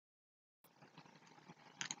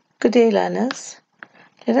Good day, learners.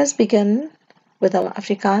 Let us begin with our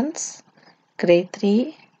Afrikaans, Grade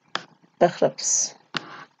 3, Begrips.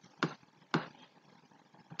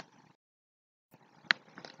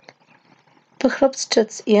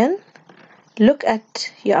 Begripstoets 1. Look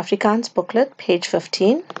at your Afrikaans booklet, page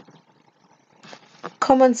 15.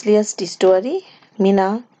 Kom ons lees die storie,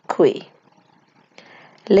 Mina Koei.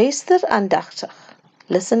 Luister aandagtig.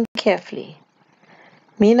 Listen carefully.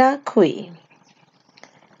 Mina Koei.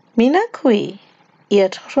 Mina Koei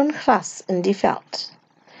eet groen gras in die veld.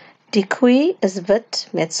 Die koei is wit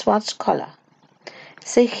met swart kolle.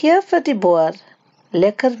 Sy gee vir die boer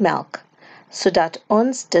lekker melk, sodat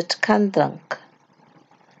ons dit kan drink.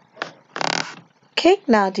 Kyk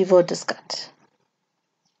na die woordeskat.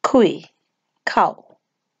 Koei, cow.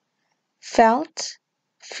 Veld,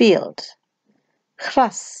 field.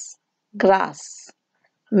 Gras, grass.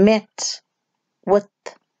 Met,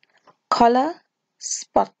 with. Kolle,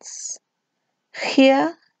 spots. Gee,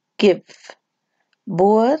 give.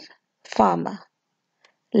 Boer, farmer.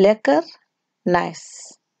 Lekker,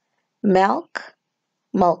 nice. Melk,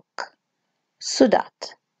 milk.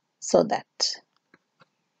 Sodat, so that.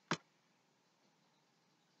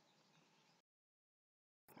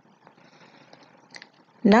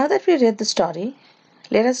 Now that we read the story,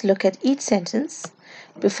 let us look at each sentence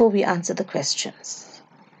before we answer the questions.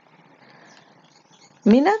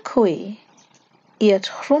 Mina Koei eet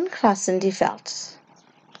groen gras in die veld.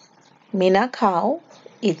 Mina cow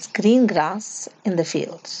eats green grass in the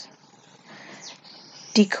field.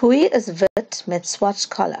 Die koei is wit met swart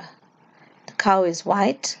kolle. The cow is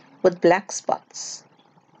white with black spots.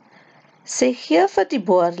 Sy gee vir die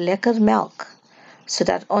boer lekker melk,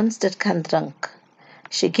 sodat ons dit kan drink.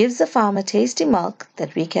 She gives the farmer tasty milk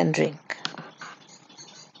that we can drink.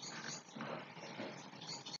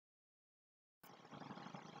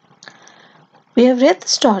 We have read the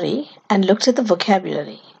story and looked at the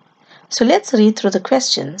vocabulary. So let's read through the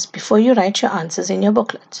questions before you write your answers in your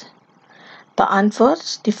booklet.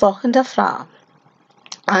 Beantwoord die volgende vraag.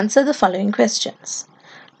 Answer the following questions.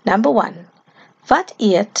 Number 1. Wat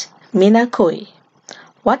eet Mina Koei?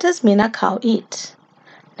 What does Mina cow eat?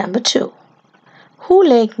 Number 2. Who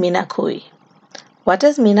like Mina Koei? What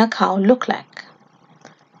does Mina cow look like?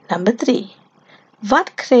 Number 3.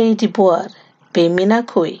 Wat kry die boer by Mina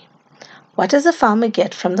Koei? What does the farmer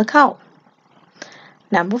get from the cow?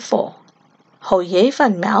 Number 4. Hou jy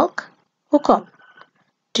van melk? Hoekom?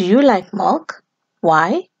 Do you like milk?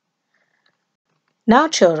 Why? Now,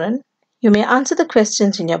 children, you may answer the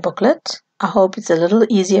questions in your booklet. I hope it's a little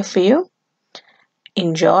easier for you.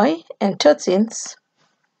 Enjoy and tot ziens.